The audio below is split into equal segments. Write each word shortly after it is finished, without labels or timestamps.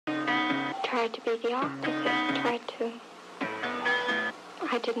tried to be the opposite.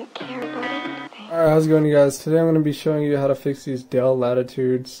 I didn't care about anything. Alright, how's it going, you guys? Today I'm going to be showing you how to fix these Dell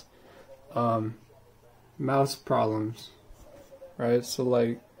Latitudes mouse problems. Right, so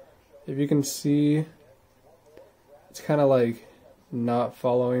like, if you can see, it's kind of like not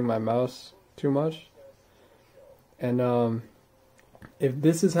following my mouse too much. And if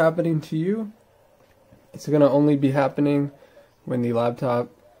this is happening to you, it's going to only be happening when the laptop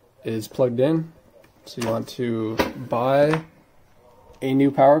is plugged in. So you want to buy a new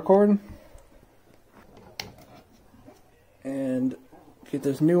power cord and get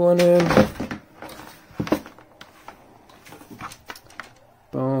this new one in.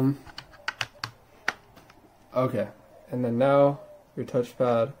 Boom. Okay, and then now your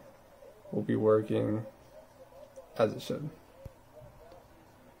touchpad will be working as it should.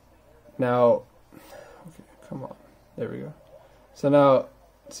 Now, okay, come on, there we go. So now,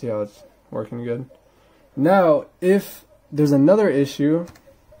 see how it's working good? Now, if there's another issue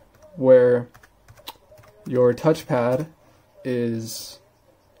where your touchpad is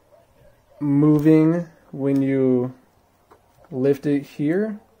moving when you lift it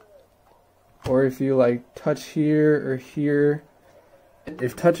here, or if you like touch here or here,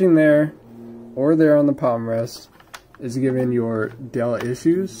 if touching there or there on the palm rest is giving your Dell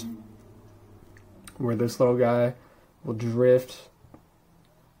issues, where this little guy will drift,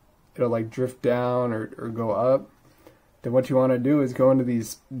 it'll like drift down or go up, then what you want to do is go into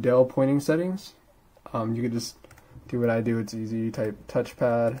these Dell pointing settings. You could just do what I do, it's easy. You type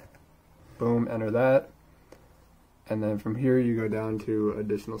touchpad, boom, enter that, and then from here you go down to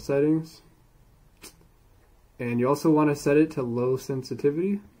additional settings, and you also want to set it to low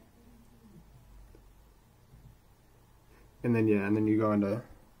sensitivity, and then and then you go into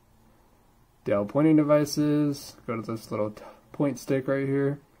Dell pointing devices, go to this little point stick right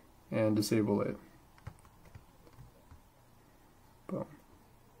here and disable it. Boom.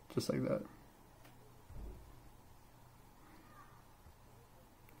 Just like that.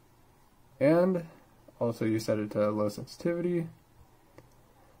 And also you set it to low sensitivity,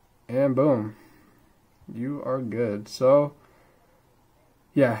 and boom, you are good. So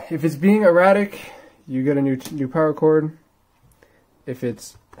yeah, if it's being erratic, you get a new power cord. If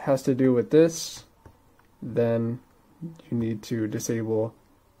it has to do with this, then you need to disable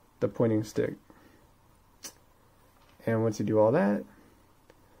the pointing stick. And once you do all that,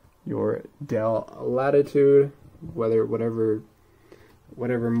 your Dell Latitude, whatever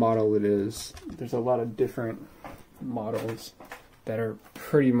model it is, there's a lot of different models that are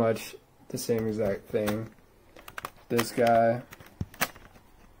pretty much the same exact thing. This guy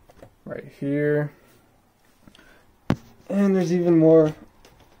right here, and there's even more,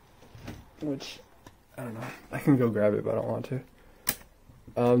 which I don't know, I can go grab it but I don't want to.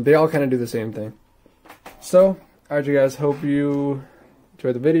 They all kind of do the same thing. So alright, you guys, hope you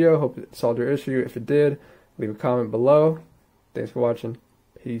enjoyed the video, hope it solved your issue. If it did, leave a comment below. Thanks for watching.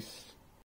 Peace.